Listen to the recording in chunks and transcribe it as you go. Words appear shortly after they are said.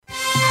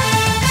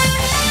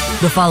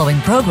The following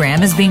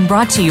program is being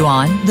brought to you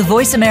on the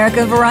Voice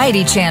America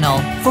Variety Channel.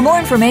 For more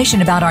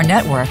information about our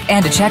network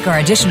and to check our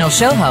additional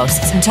show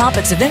hosts and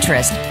topics of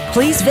interest,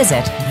 please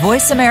visit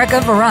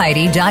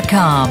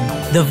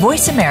voiceamericavariety.com. The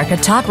Voice America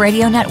Talk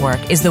Radio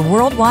Network is the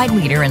worldwide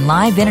leader in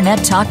live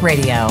Internet talk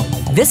radio.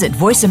 Visit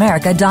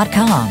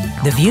voiceamerica.com.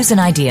 The views and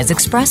ideas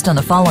expressed on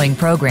the following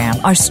program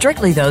are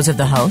strictly those of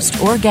the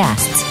host or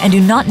guests and do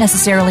not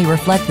necessarily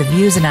reflect the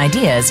views and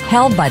ideas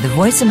held by the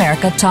Voice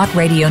America Talk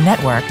Radio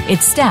Network,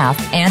 its staff,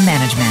 and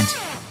management.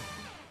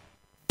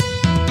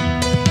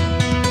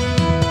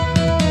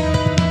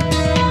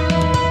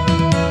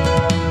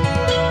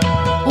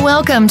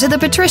 Welcome to the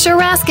Patricia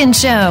Raskin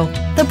Show,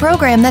 the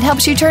program that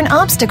helps you turn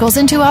obstacles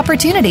into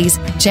opportunities,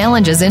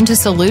 challenges into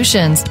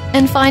solutions,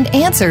 and find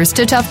answers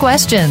to tough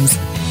questions.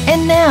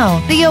 And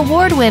now, the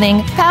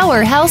award-winning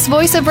powerhouse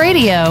voice of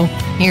radio.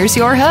 Here's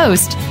your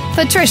host,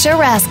 Patricia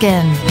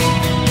Raskin.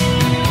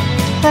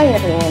 Hi,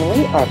 everyone.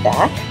 We are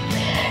back,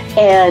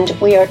 and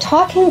we are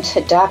talking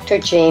to Dr.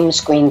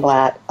 James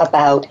Greenblatt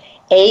about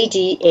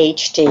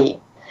ADHD,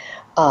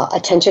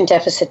 attention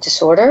deficit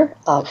disorder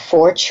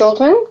for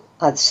children.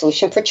 The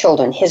Solution for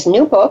Children. His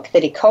new book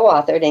that he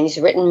co-authored, and he's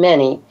written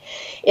many,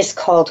 is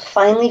called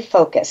Finally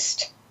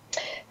Focused.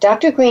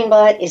 Dr.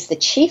 Greenblatt is the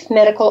Chief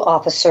Medical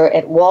Officer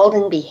at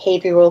Walden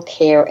Behavioral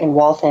Care in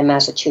Waltham,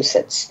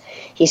 Massachusetts.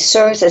 He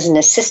serves as an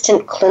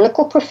Assistant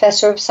Clinical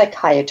Professor of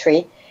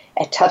Psychiatry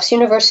at Tufts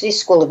University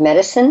School of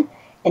Medicine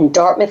and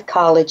Dartmouth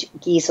College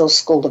Geisel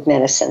School of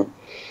Medicine.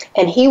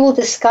 And he will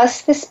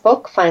discuss this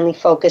book, Finally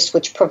Focused,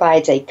 which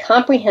provides a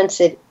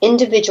comprehensive,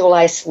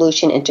 individualized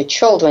solution into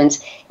children's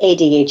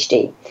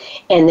ADHD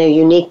and their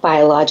unique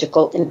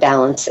biological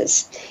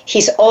imbalances.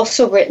 He's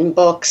also written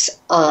books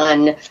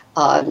on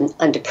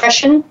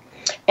depression,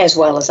 as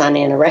well as on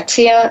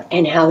anorexia,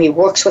 and how he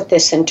works with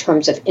this in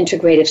terms of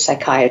integrative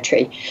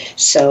psychiatry.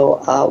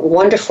 So,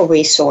 wonderful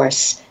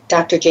resource,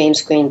 Dr.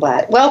 James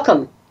Greenblatt.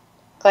 Welcome.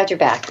 Glad you're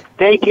back.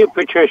 Thank you,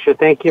 Patricia.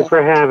 Thank you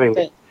for having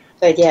me.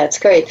 Good, yeah, it's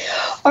great.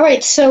 All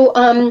right, so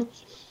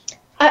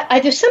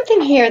there's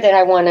something here that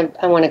I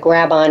want to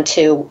grab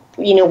onto.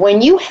 You know,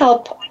 when you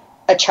help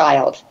a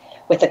child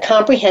with a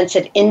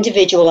comprehensive,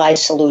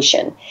 individualized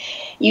solution,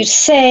 you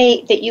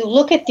say that you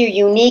look at their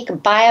unique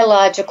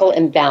biological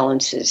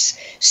imbalances.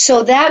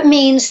 So that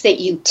means that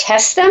you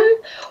test them,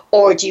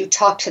 or do you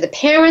talk to the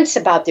parents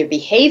about their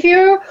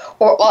behavior,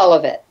 or all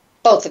of it?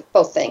 Both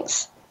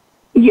things.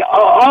 Yeah,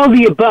 all of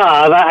the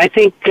above. I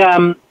think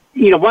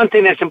one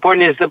thing that's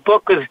important is the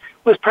book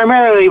was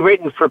primarily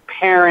written for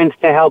parents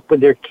to help with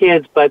their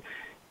kids, but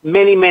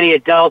many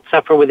adults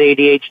suffer with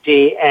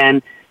ADHD,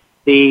 and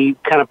the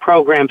kind of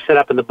programs set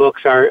up in the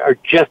books are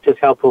just as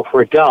helpful for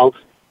adults.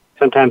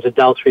 Sometimes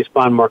adults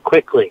respond more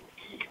quickly.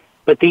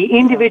 But the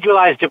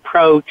individualized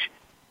approach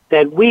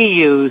that we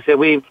use, that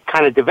we've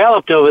kind of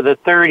developed over the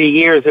 30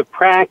 years of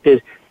practice,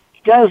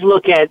 does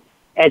look at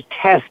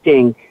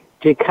testing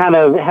to kind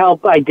of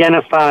help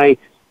identify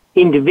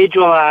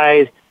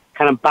individualized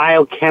kind of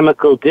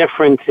biochemical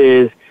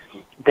differences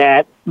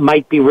that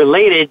might be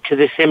related to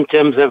the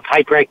symptoms of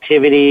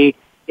hyperactivity,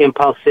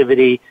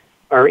 impulsivity,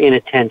 or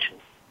inattention.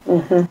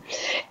 Mm-hmm.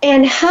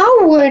 And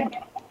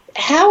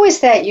how is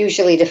that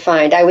usually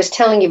defined? I was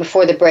telling you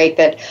before the break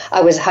that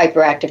I was a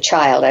hyperactive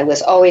child. I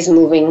was always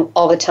moving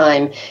all the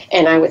time,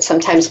 and I would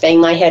sometimes bang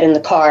my head in the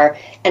car,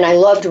 and I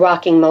loved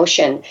rocking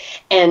motion.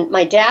 And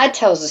my dad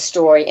tells a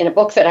story in a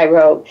book that I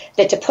wrote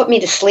that to put me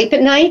to sleep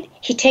at night,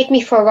 he'd take me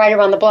for a ride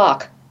around the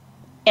block,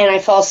 and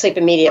I'd fall asleep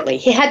immediately.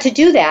 He had to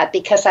do that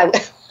because I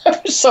was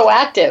so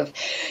active.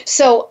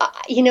 So,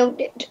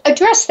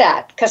 address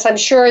that, because I'm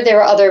sure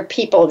there are other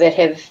people that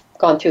have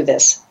gone through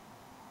this.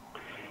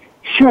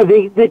 Sure.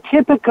 The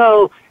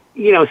typical,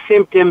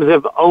 symptoms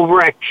of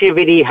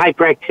overactivity,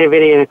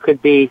 hyperactivity, and it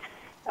could be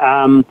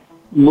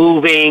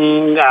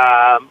moving,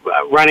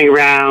 running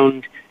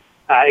around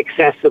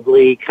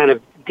excessively, kind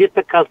of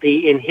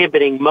difficulty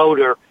inhibiting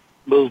motor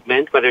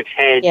movement, whether it's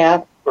head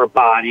or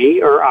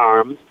body or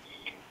arms.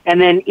 And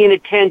then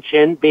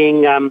inattention,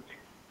 being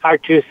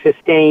hard to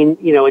sustain,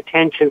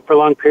 attention for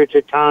long periods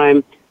of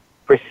time,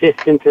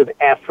 persistence of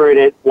effort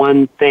at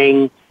one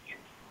thing,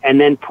 and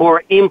then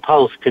poor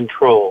impulse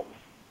control.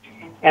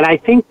 And I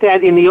think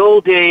that in the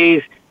old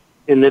days,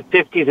 in the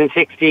 50s and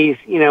 60s,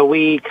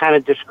 we kind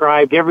of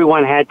described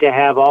everyone had to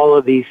have all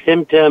of these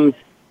symptoms.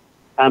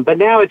 But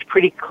now it's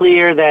pretty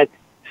clear that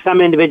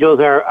some individuals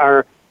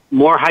are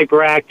more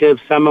hyperactive,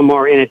 some are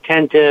more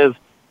inattentive.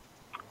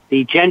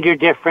 The gender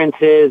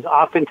differences,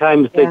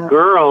 oftentimes the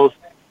girls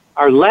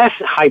are less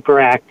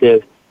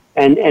hyperactive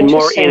and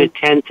more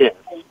inattentive.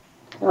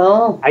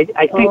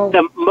 I think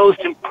the most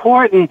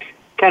important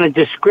kind of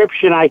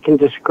description I can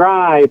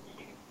describe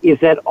is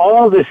that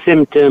all the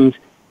symptoms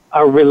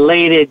are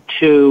related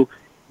to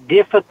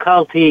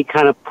difficulty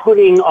kind of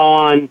putting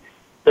on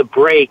the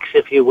brakes,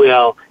 if you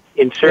will,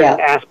 in certain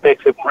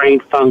aspects of brain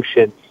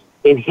function,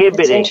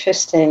 inhibiting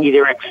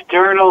either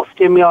external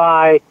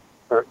stimuli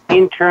or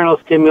internal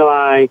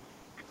stimuli.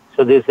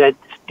 So there's that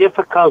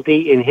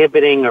difficulty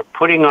inhibiting or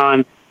putting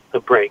on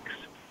the brakes.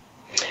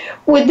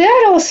 Would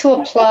that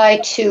also apply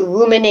to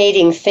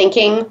ruminating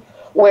thinking,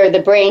 where the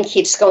brain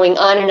keeps going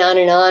on and on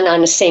and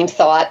on the same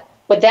thought?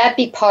 Would that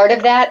be part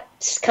of that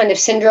kind of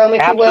syndrome,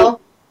 if you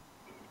will?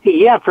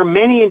 Yeah, for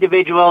many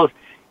individuals,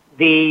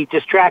 the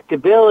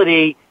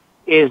distractibility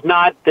is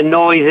not the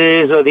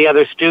noises or the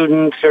other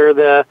students or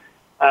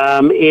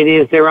it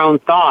is their own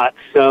thoughts.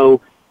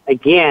 So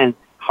again,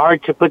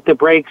 hard to put the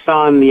brakes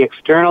on the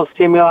external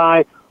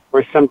stimuli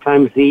or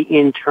sometimes the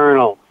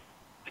internal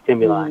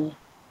stimuli.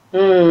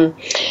 And,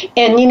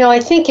 I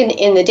think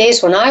in the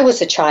days when I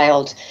was a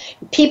child,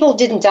 people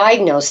didn't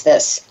diagnose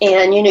this.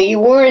 And,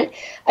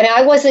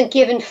 I wasn't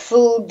given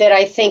food that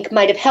I think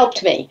might have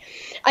helped me.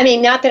 I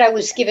mean, not that I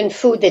was given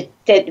food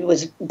that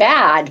was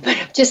bad, but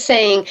I'm just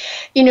saying,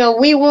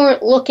 we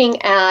weren't looking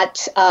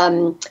at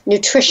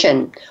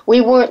nutrition.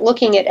 We weren't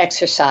looking at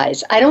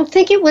exercise. I don't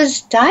think it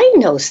was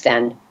diagnosed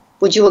then.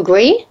 Would you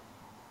agree?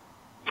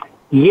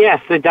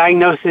 Yes, the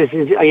diagnosis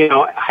is,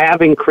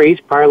 have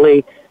increased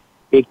partly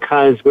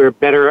because we're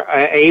better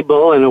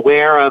able and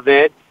aware of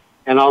it,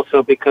 and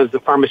also because the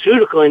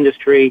pharmaceutical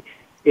industry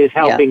is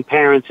helping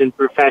parents and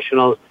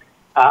professionals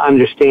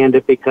understand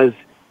it, because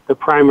the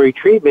primary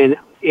treatment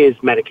is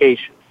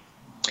medication.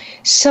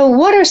 So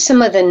what are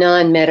some of the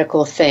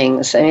non-medical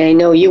things? I mean, I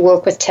know you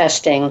work with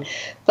testing,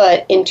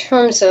 but in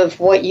terms of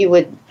what you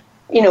would,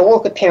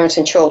 work with parents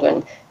and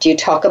children, do you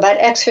talk about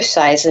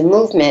exercise and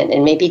movement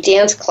and maybe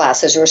dance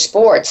classes or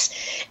sports?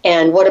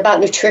 And what about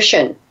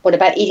nutrition? What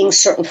about eating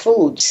certain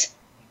foods?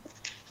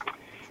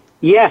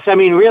 Yes, I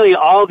mean, really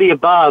all the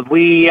above.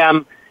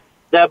 The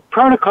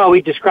protocol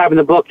we describe in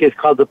the book is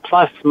called the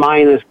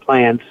plus-minus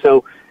plan.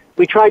 So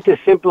we tried to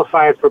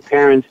simplify it for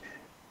parents.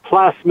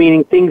 Plus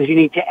meaning things you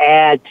need to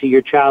add to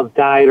your child's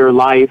diet or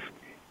life,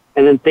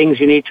 and then things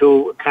you need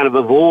to kind of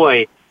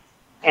avoid.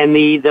 And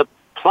the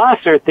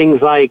plus are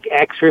things like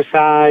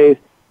exercise,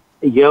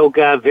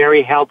 yoga,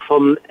 very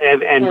helpful,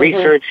 and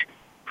research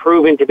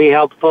proven to be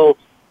helpful.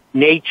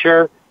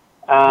 Nature,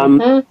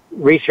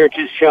 research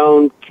has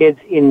shown kids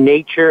in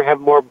nature have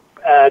more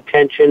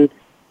attention.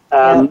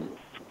 And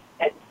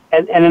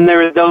then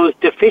there are those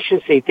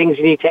deficiency things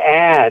you need to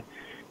add.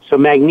 So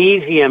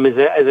magnesium is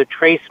a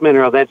trace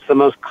mineral. That's the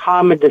most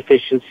common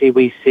deficiency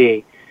we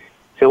see.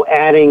 So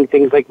adding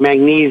things like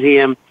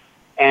magnesium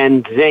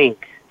and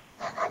zinc.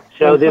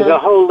 So there's a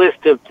whole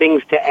list of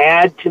things to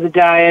add to the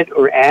diet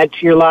or add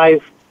to your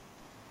life,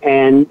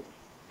 and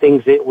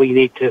things that we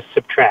need to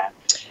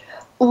subtract.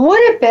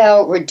 What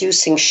about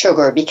reducing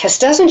sugar? Because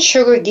doesn't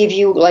sugar give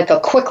you like a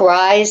quick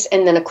rise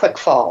and then a quick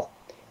fall?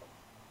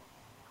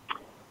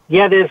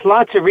 Yeah, there's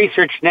lots of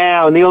research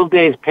now. In the old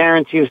days,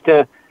 parents used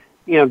to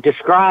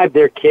describe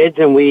their kids,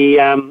 and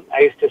I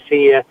used to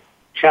see a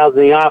child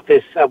in the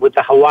office with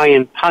the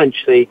Hawaiian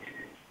punch,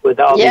 with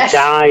all the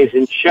dyes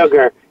and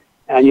sugar,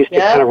 and used to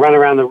kind of run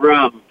around the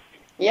room.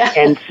 Yeah.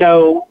 And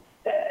so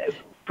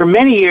for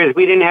many years,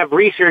 we didn't have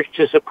research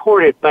to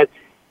support it, but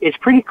it's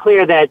pretty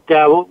clear that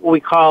what we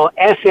call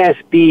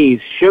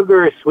SSBs,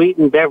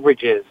 sugar-sweetened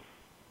beverages,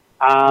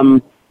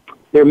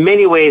 there are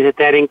many ways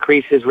that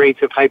increases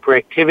rates of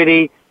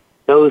hyperactivity.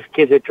 Those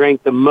kids that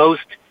drank the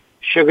most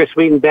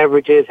sugar-sweetened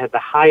beverages had the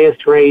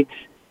highest rates,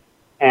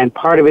 and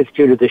part of it's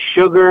due to the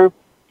sugar,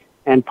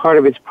 and part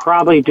of it's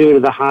probably due to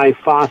the high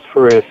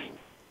phosphorus,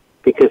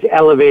 because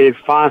elevated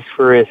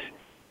phosphorus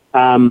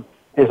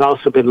has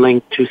also been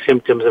linked to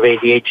symptoms of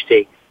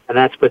ADHD, and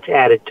that's what's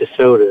added to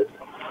sodas.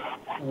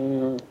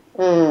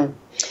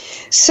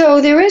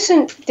 So there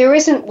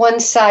isn't one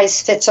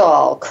size fits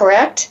all,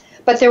 correct?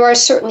 But there are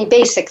certainly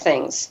basic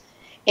things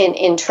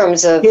in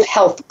terms of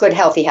good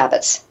healthy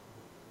habits.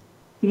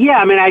 Yeah,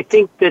 I mean, I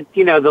think that,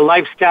 the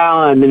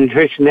lifestyle and the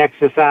nutrition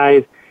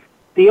exercise,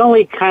 the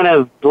only kind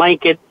of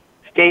blanket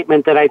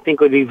statement that I think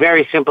would be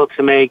very simple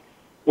to make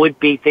would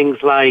be things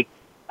like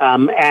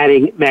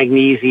adding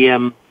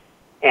magnesium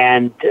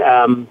and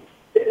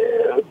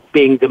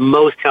being the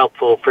most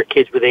helpful for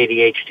kids with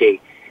ADHD.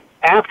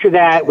 After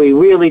that, we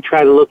really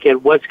try to look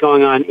at what's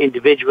going on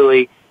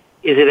individually.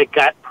 Is it a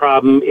gut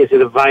problem? Is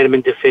it a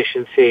vitamin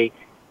deficiency?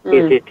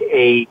 Is it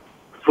a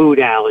food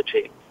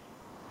allergy?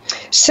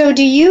 So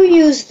do you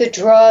use the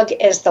drug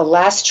as the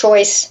last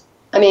choice?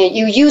 I mean,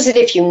 you use it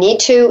if you need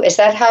to. Is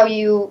that how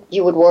you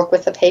would work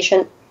with the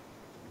patient?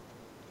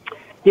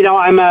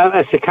 I'm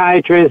a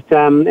psychiatrist,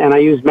 and I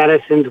use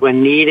medicines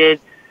when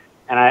needed,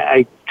 and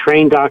I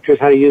train doctors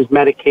how to use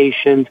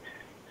medications.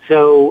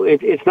 So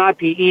it's not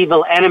the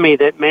evil enemy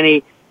that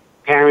many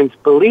parents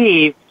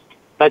believe,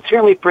 but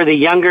certainly for the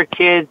younger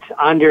kids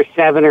under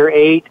 7 or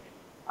 8,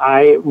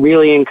 I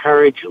really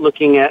encourage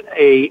looking at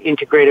a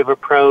integrative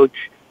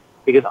approach,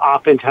 because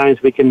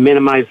oftentimes we can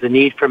minimize the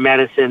need for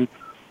medicine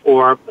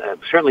or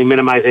certainly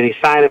minimize any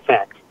side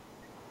effects.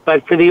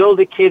 But for the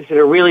older kids that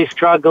are really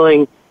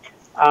struggling,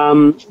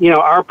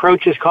 our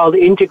approach is called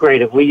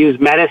integrative. We use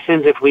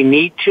medicines if we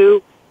need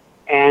to,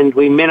 and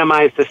we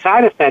minimize the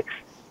side effects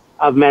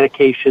of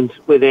medications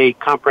with a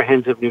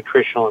comprehensive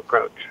nutritional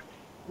approach.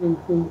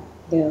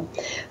 Yeah.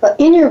 Well,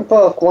 in your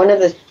book, one of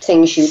the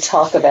things you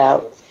talk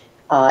about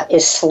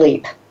is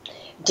sleep.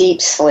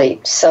 deep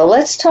sleep. So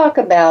let's talk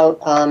about,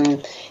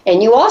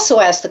 and you also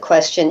asked the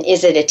question,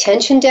 is it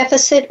attention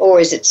deficit or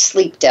is it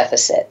sleep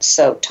deficit?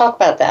 So talk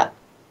about that.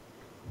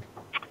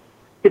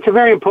 It's a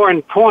very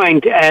important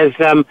point, as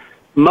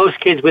most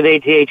kids with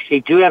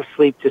ADHD do have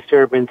sleep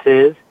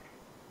disturbances.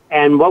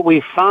 And what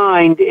we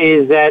find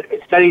is that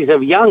studies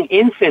of young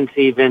infants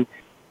even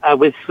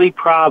with sleep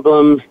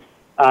problems,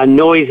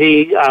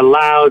 noisy,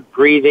 loud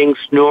breathing,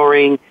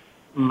 snoring,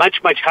 much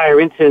higher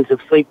incidence of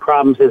sleep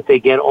problems as they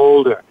get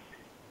older.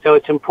 So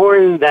it's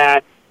important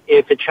that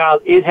if a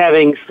child is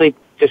having sleep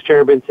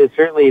disturbances,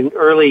 certainly in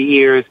early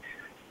years,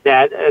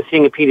 that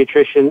seeing a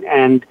pediatrician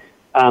and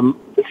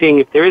seeing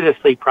if there is a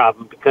sleep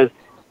problem, because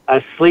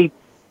sleep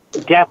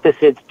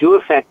deficits do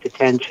affect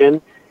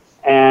attention,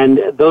 and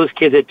those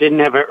kids that didn't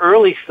have an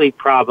early sleep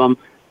problem,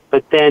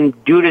 but then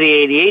due to the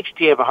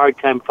ADHD have a hard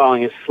time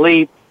falling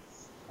asleep,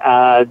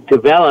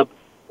 develop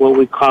what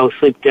we call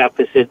sleep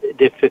deficit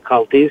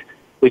difficulties,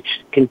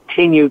 which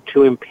continue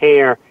to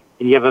impair,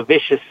 and you have a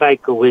vicious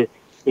cycle with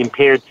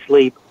impaired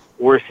sleep,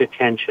 worse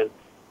attention.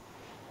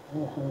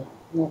 Mm-hmm.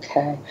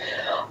 Okay.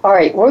 All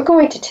right, we're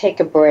going to take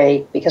a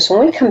break because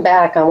when we come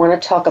back, I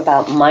want to talk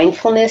about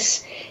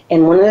mindfulness.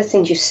 And one of the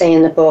things you say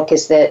in the book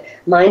is that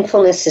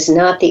mindfulness is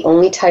not the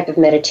only type of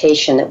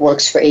meditation that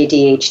works for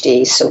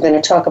ADHD. So we're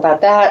going to talk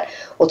about that.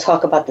 We'll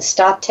talk about the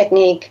stop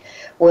technique.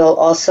 We'll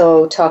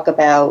also talk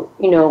about,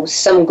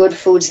 some good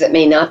foods that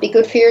may not be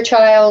good for your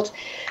child.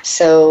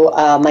 So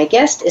my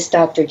guest is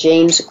Dr.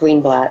 James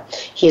Greenblatt.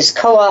 He is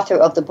co-author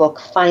of the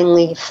book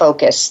Finally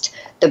Focused,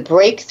 the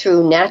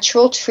breakthrough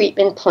natural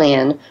treatment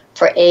plan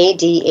for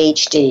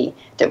ADHD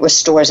that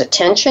restores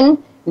attention,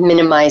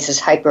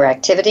 minimizes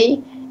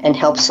hyperactivity, and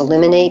helps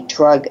eliminate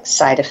drug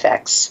side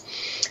effects.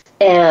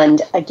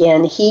 And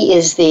again, he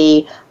is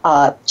the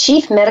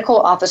Chief Medical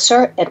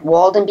Officer at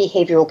Walden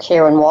Behavioral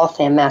Care in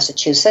Waltham,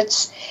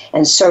 Massachusetts,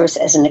 and serves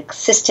as an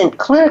Assistant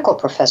Clinical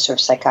Professor of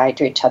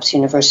Psychiatry at Tufts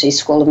University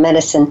School of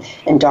Medicine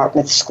and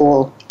Dartmouth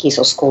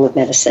Geisel School of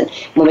Medicine.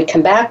 When we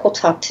come back, we'll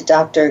talk to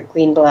Dr.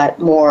 Greenblatt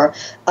more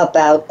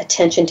about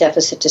attention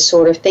deficit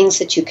disorder, things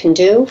that you can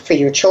do for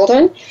your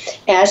children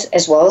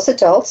as well as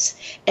adults.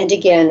 And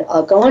again,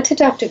 go onto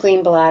Dr.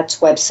 Greenblatt's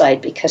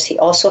website because he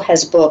also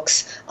has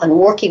books on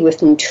working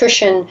with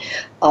nutrition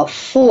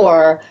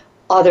for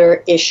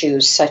other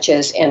issues such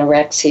as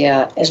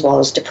anorexia as well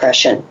as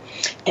depression.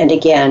 And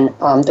again,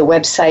 the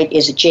website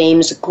is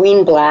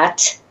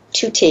jamesgreenblatt,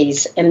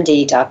 2T's,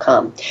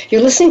 MD.com.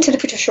 You're listening to The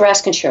Patricia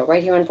Raskin Show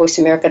right here on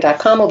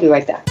VoiceAmerica.com. We'll be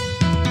right back.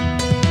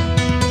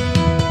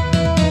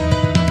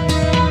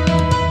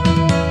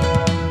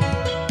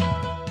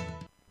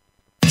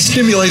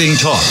 Stimulating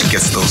talk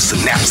gets those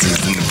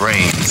synapses in the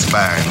brain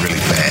firing really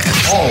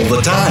fast. All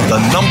the time. The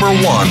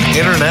 #1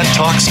 internet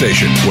talk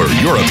station where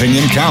your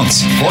opinion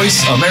counts.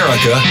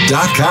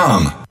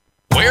 VoiceAmerica.com.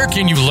 Where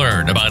can you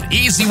learn about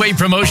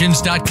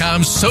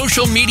EasyWayPromotions.com's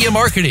social media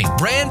marketing,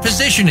 brand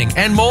positioning,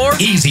 and more?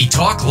 Easy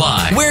Talk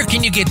Live. Where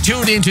can you get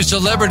tuned into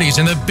celebrities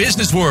in the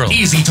business world?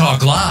 Easy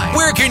Talk Live.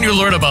 Where can you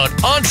learn about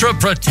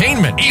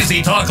entrepretainment?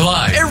 Easy Talk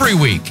Live. Every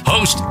week,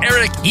 host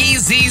Eric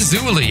E.Z.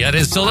 Zuli and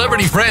his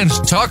celebrity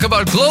friends talk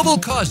about global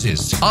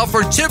causes,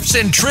 offer tips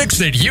and tricks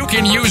that you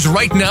can use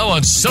right now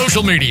on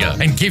social media,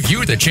 and give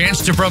you the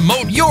chance to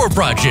promote your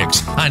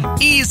projects on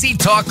Easy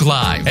Talk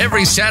Live.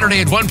 Every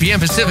Saturday at 1 p.m.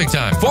 Pacific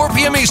Time, 4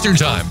 p.m. Eastern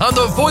Time on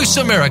the Voice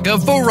America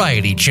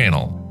Variety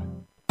Channel.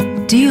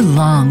 Do you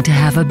long to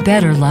have a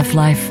better love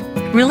life?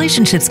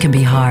 Relationships can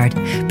be hard,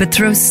 but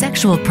throw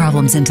sexual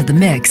problems into the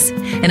mix,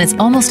 and it's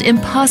almost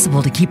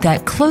impossible to keep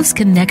that close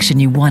connection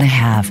you want to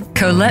have.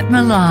 Colette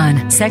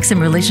Milan, sex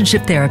and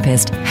relationship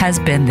therapist, has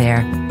been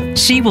there.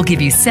 She will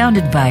give you sound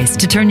advice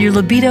to turn your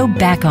libido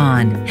back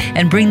on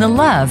and bring the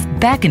love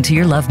back into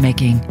your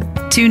lovemaking.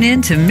 Tune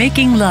in to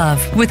Making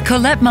Love with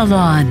Colette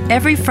Milan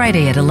every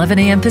Friday at 11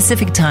 a.m.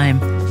 Pacific Time,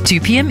 2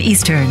 p.m.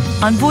 Eastern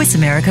on Voice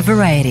America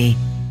Variety.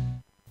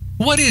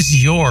 What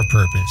is your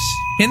purpose?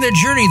 In the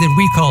journey that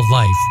we call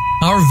life,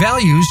 our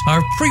values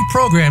are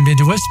pre-programmed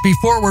into us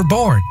before we're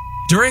born.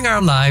 During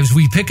our lives,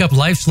 we pick up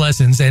life's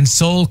lessons and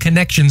soul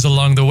connections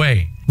along the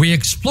way. We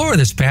explore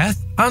this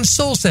path on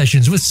Soul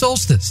Sessions with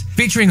Solstice,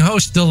 featuring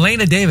hosts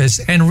Delana Davis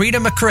and Rita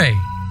McRae.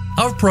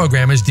 Our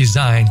program is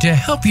designed to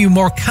help you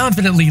more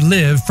confidently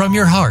live from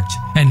your heart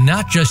and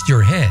not just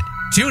your head.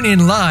 Tune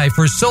in live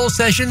for Soul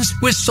Sessions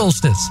with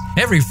Solstice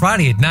every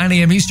Friday at 9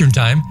 a.m. Eastern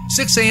Time,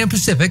 6 a.m.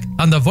 Pacific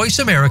on the Voice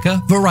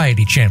America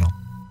Variety Channel.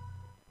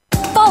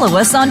 Follow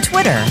us on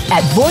Twitter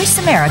at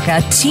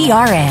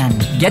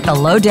VoiceAmericaTRN. Get the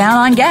lowdown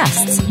on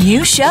guests,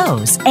 new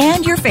shows,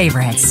 and your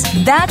favorites.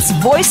 That's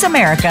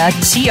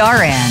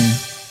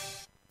VoiceAmericaTRN.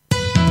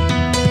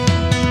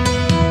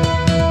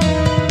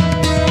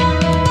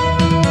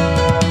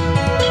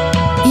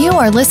 You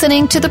are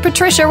listening to The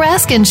Patricia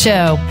Raskin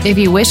Show. If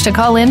you wish to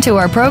call into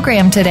our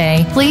program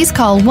today, please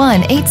call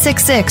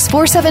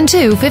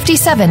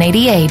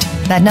 1-866-472-5788.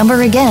 That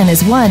number again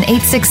is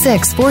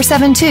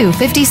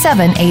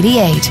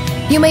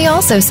 1-866-472-5788. You may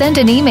also send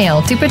an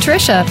email to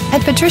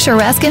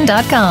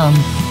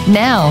patricia@patriciaraskin.com.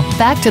 Now,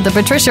 back to The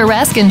Patricia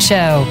Raskin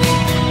Show.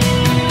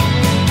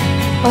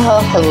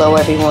 Well, hello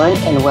everyone,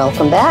 and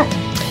welcome back.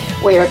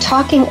 We are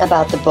talking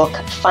about the book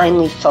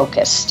Finally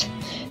Focused,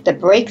 the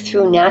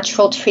breakthrough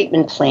natural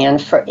treatment plan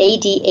for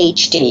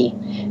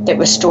ADHD that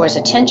restores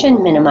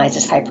attention,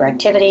 minimizes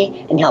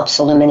hyperactivity, and helps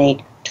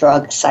eliminate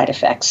drug side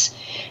effects.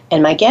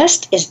 And my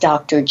guest is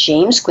Dr.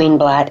 James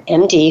Greenblatt,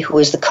 MD, who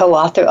is the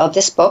co-author of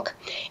this book,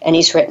 and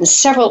he's written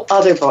several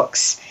other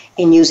books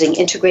in using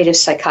integrative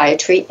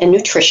psychiatry and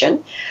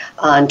nutrition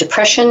on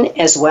depression,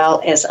 as well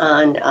as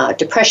on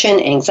depression,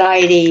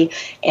 anxiety,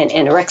 and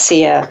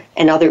anorexia,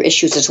 and other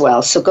issues as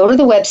well. So go to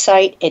the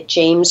website at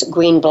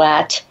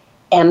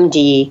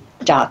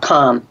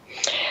jamesgreenblattmd.com.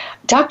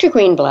 Dr.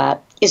 Greenblatt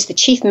is the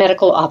Chief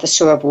Medical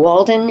Officer of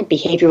Walden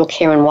Behavioral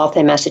Care in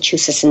Waltham,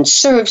 Massachusetts, and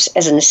serves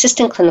as an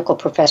Assistant Clinical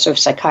Professor of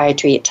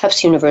Psychiatry at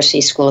Tufts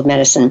University School of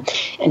Medicine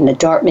and the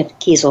Dartmouth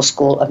Geisel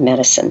School of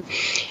Medicine.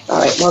 All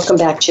right, welcome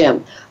back,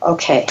 Jim.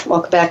 Okay,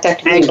 welcome back,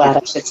 Dr.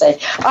 Greenblatt, I should say.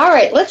 All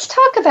right, let's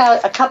talk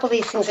about a couple of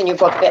these things in your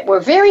book that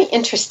were very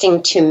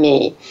interesting to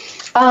me.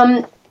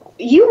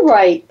 You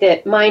write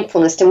that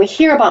mindfulness, and we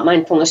hear about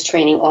mindfulness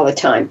training all the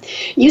time.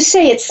 You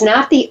say it's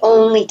not the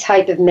only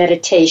type of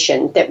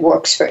meditation that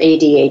works for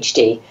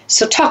ADHD.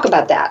 So talk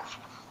about that.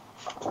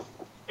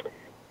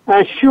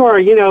 Sure.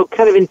 You know,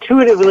 kind of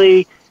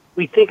intuitively,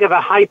 we think of a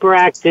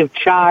hyperactive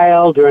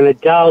child or an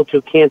adult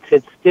who can't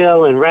sit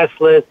still and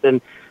restless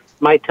and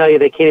might tell you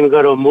they can't even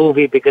go to a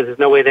movie because there's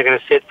no way they're going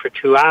to sit for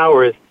 2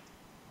 hours.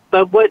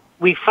 But what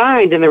we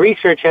find, and the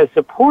research has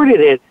supported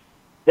it,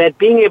 that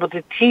being able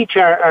to teach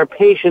our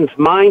patients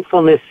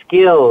mindfulness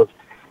skills,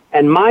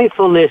 and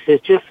mindfulness is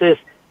just this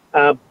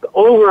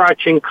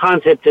overarching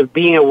concept of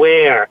being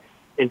aware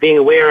and being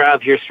aware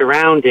of your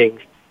surroundings,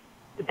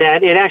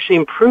 that it actually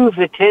improves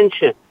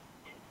attention.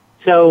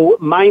 So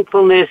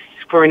mindfulness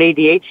for an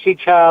ADHD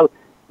child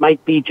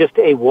might be just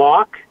a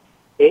walk,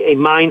 a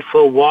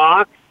mindful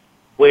walk,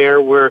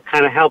 where we're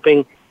kind of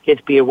helping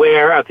kids be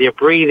aware of their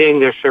breathing,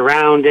 their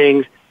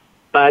surroundings,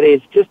 but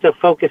it's just a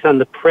focus on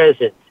the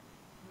present.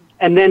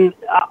 And then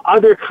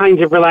other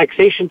kinds of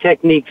relaxation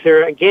techniques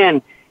are,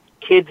 again,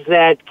 kids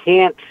that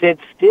can't sit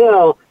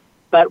still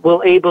but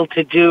will able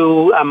to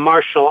do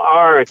martial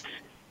arts,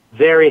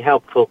 very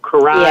helpful,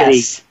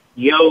 karate,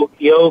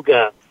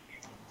 yoga.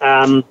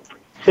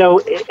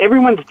 So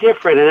everyone's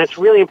different, and it's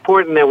really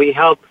important that we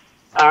help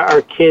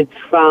our kids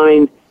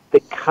find the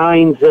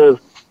kinds of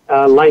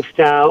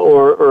lifestyle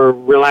or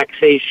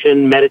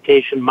relaxation,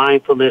 meditation,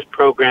 mindfulness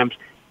programs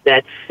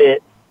that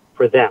fit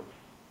for them.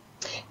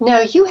 Now,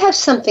 you have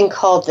something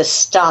called the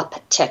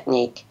STOP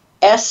technique,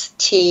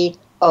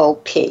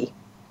 S-T-O-P.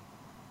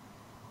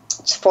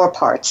 It's 4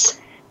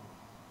 parts.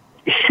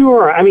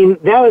 Sure. I mean,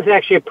 that was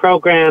actually a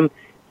program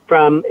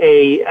from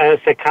a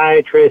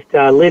psychiatrist,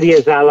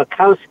 Lydia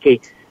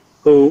Zalakowski,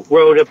 who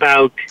wrote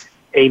about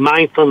a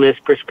mindfulness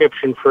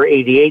prescription for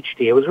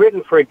ADHD. It was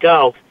written for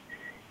adults,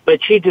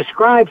 but she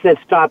describes that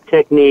STOP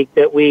technique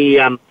that we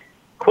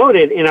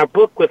quoted in our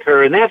book with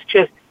her, and that's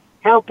just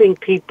helping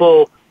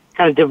people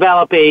kind of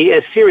develop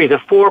a series, a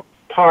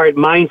 4-part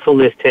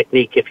mindfulness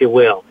technique, if you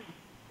will.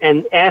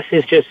 And S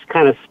is just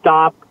kind of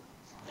stop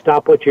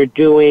what you're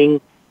doing,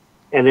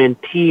 and then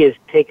T is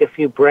take a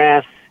few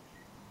breaths,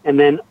 and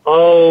then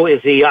O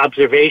is the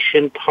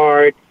observation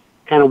part,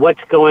 kind of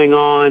what's going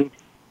on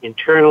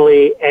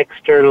internally,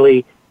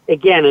 externally.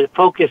 Again, the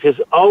focus is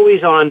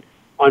always on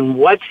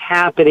what's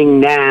happening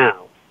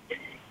now.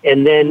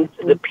 And then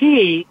the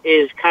P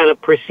is kind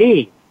of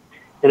perceive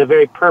in a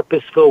very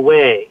purposeful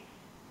way.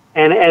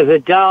 And as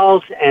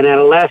adults and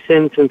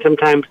adolescents, and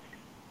sometimes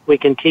we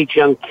can teach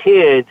young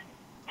kids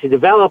to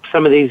develop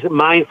some of these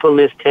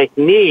mindfulness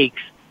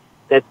techniques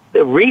that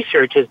the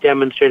research has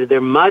demonstrated they're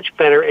much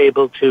better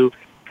able to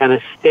kind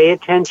of stay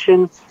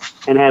attention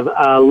and have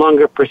a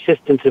longer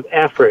persistence of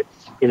effort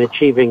in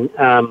achieving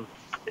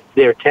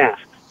their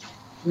tasks.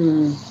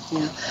 Yeah.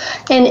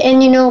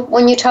 And you know,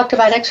 when you talked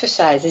about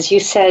exercises, you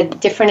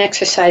said different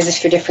exercises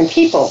for different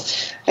people,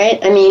 right?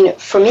 I mean,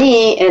 for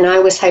me, and I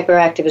was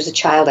hyperactive as a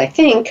child, I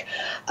think,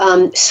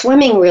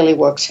 swimming really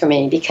works for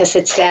me because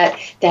it's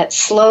that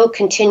slow,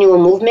 continual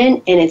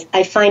movement, and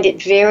I find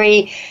it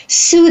very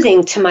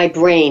soothing to my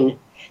brain.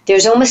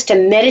 There's almost a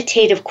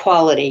meditative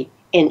quality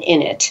in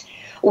it.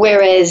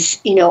 Whereas,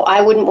 you know,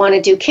 I wouldn't want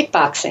to do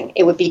kickboxing.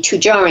 It would be too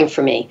jarring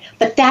for me.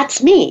 But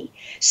that's me.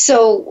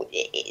 So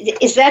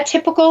is that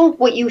typical,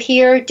 what you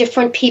hear,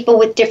 different people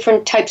with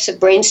different types of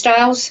brain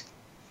styles?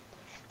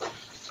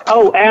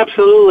 Oh,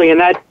 absolutely. And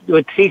that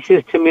what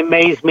ceases to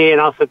amaze me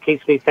and also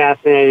keeps me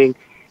fascinating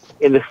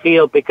in the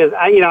field because,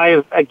 I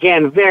have,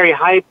 again, very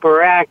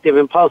hyperactive,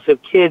 impulsive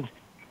kids,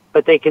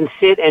 but they can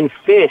sit and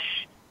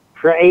fish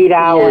for 8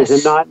 hours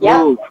and not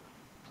move.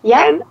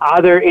 Yeah. And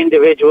other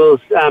individuals,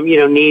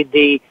 need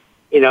the,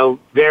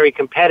 very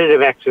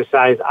competitive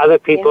exercise. Other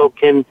people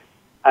can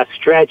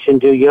stretch and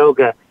do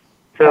yoga.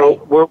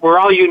 So we're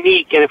all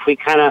unique. And if we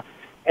kind of,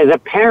 as a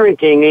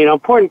parenting,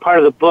 important part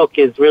of the book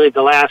is really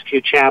the last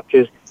few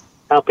chapters,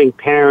 helping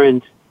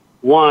parents,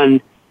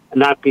 one,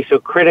 not be so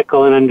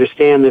critical and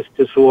understand this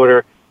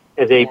disorder,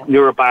 as a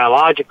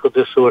neurobiological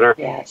disorder,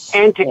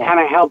 and to kind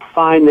of help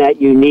find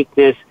that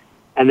uniqueness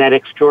and that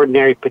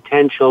extraordinary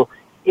potential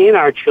in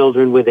our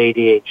children with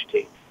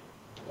ADHD.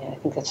 Yeah, I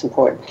think that's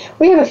important.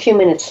 We have a few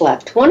minutes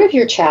left. One of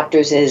your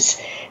chapters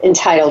is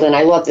entitled, and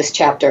I love this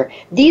chapter,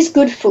 These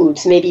Good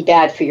Foods May Be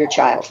Bad for Your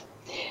Child.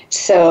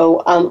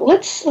 So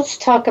let's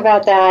talk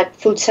about that,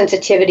 food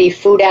sensitivity,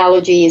 food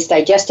allergies,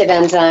 digestive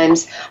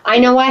enzymes. I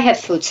know I have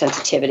food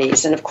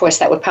sensitivities, and of course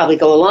that would probably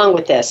go along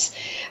with this.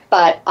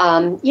 But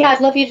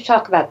I'd love you to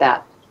talk about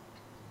that.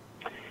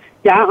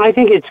 Yeah, I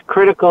think it's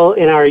critical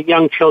in our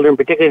young children,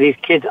 particularly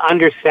these kids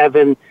under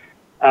 7,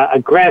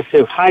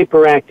 aggressive,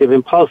 hyperactive,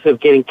 impulsive,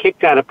 getting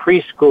kicked out of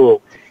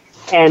preschool.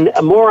 And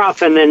more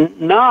often than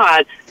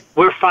not,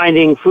 we're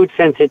finding food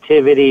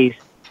sensitivities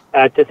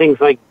to things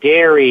like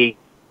dairy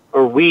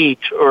or wheat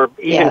or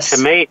even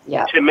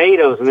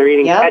tomatoes, and they're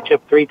eating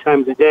ketchup 3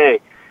 times a day.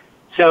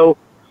 So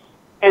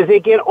as they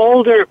get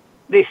older,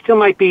 they still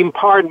might be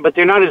important, but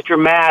they're not as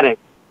dramatic.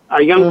 Our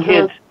young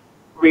kids,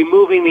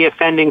 removing the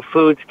offending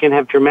foods can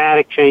have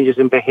dramatic changes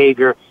in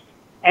behavior.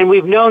 And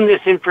we've known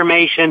this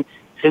information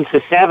since the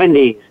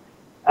 70s.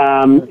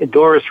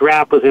 Doris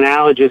Rapp was an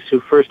allergist who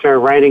first started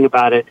writing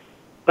about it.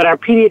 But our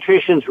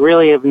pediatricians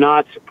really have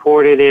not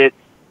supported it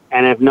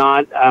and have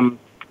not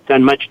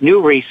done much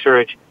new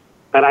research.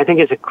 But I think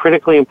it's a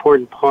critically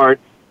important part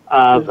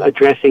of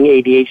addressing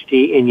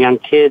ADHD in young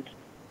kids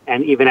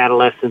and even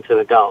adolescents and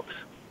adults.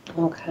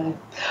 Okay.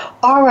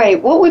 All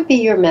right. What would be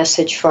your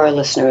message for our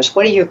listeners?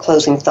 What are your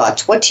closing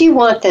thoughts? What do you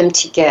want them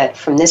to get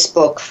from this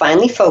book,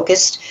 Finally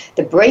Focused,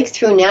 the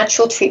Breakthrough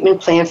Natural Treatment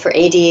Plan for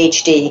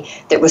ADHD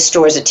that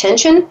restores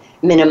attention,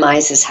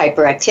 minimizes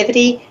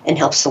hyperactivity, and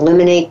helps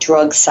eliminate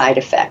drug side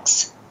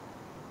effects?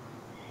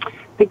 I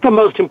think the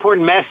most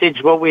important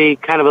message, what we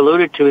kind of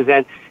alluded to, is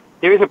that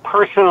there is a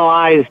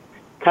personalized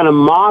kind of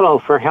model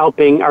for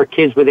helping our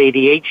kids with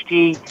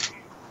ADHD.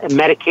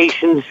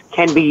 Medications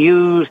can be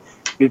used.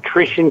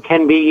 Nutrition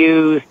can be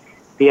used.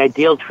 The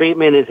ideal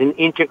treatment is an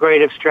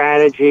integrative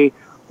strategy,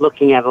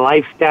 looking at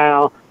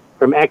lifestyle,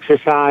 from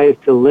exercise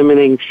to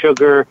limiting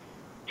sugar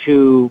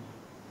to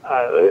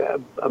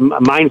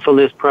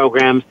mindfulness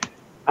programs,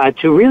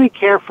 to really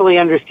carefully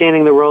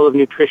understanding the role of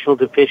nutritional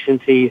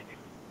deficiencies.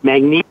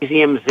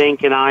 Magnesium,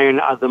 zinc, and iron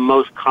are the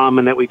most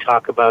common that we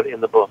talk about in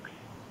the book.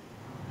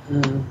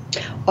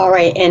 All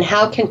right, and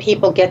how can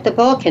people get the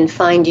book and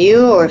find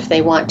you, or if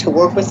they want to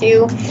work with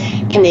you?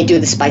 Can they do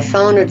this by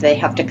phone, or do they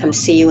have to come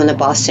see you in the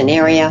Boston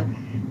area?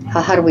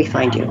 How do we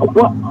find you?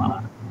 Well,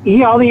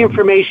 all the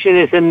information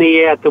is in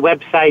at the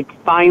website,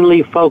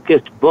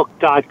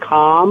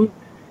 finallyfocusedbook.com.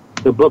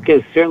 The book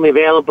is certainly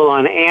available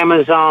on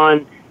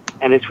Amazon,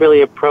 and it's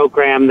really a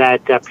program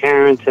that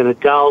parents and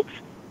adults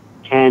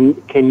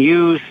can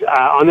use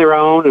on their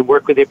own and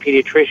work with their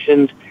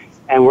pediatricians.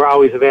 And we're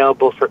always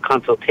available for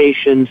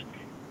consultations,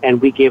 and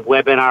we give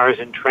webinars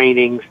and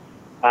trainings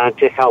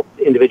to help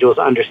individuals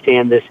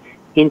understand this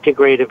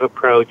integrative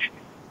approach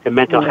to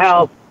mental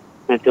health,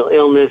 mental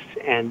illness,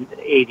 and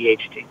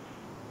ADHD.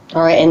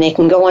 All right, and they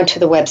can go onto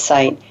the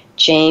website,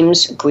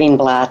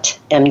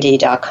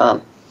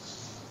 jamesgreenblattmd.com.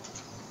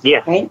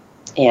 Yes. Right?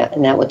 Yeah,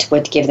 and that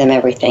would give them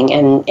everything.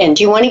 And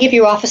do you want to give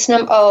your office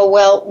number? Oh,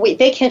 well,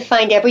 they can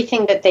find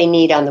everything that they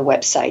need on the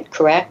website,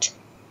 correct?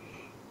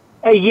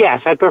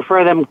 Yes, I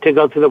prefer them to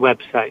go to the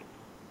website.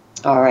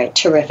 All right,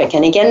 terrific.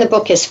 And again, the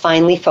book is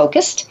Finally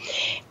Focused,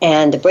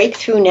 and the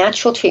Breakthrough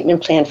Natural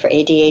Treatment Plan for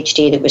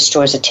ADHD that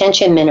restores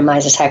attention,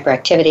 minimizes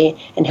hyperactivity,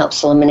 and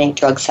helps eliminate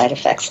drug side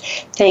effects.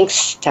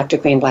 Thanks, Dr.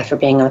 Greenblatt, for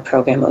being on the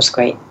program. It was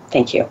great.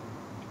 Thank you.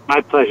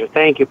 My pleasure.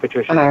 Thank you,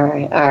 Patricia. All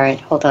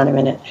right. Hold on a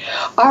minute.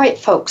 All right,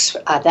 folks,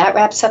 that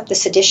wraps up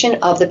this edition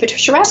of The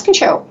Patricia Raskin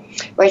Show,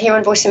 right here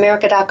on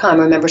VoiceAmerica.com.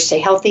 Remember, stay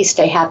healthy,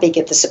 stay happy,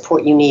 get the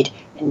support you need,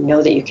 and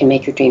know that you can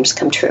make your dreams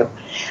come true.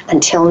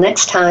 Until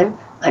next time,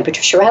 I'm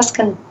Patricia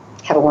Raskin.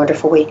 Have a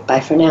wonderful week.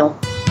 Bye for now.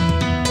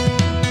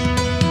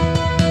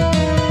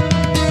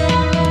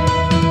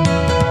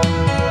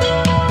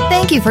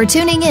 Thank you for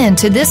tuning in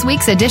to this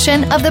week's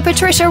edition of The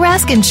Patricia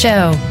Raskin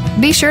Show.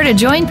 Be sure to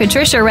join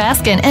Patricia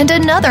Raskin and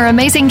another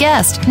amazing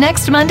guest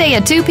next Monday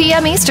at 2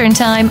 p.m. Eastern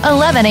Time,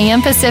 11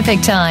 a.m.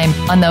 Pacific Time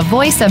on the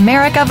Voice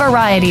America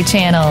Variety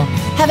Channel.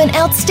 Have an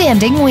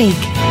outstanding week.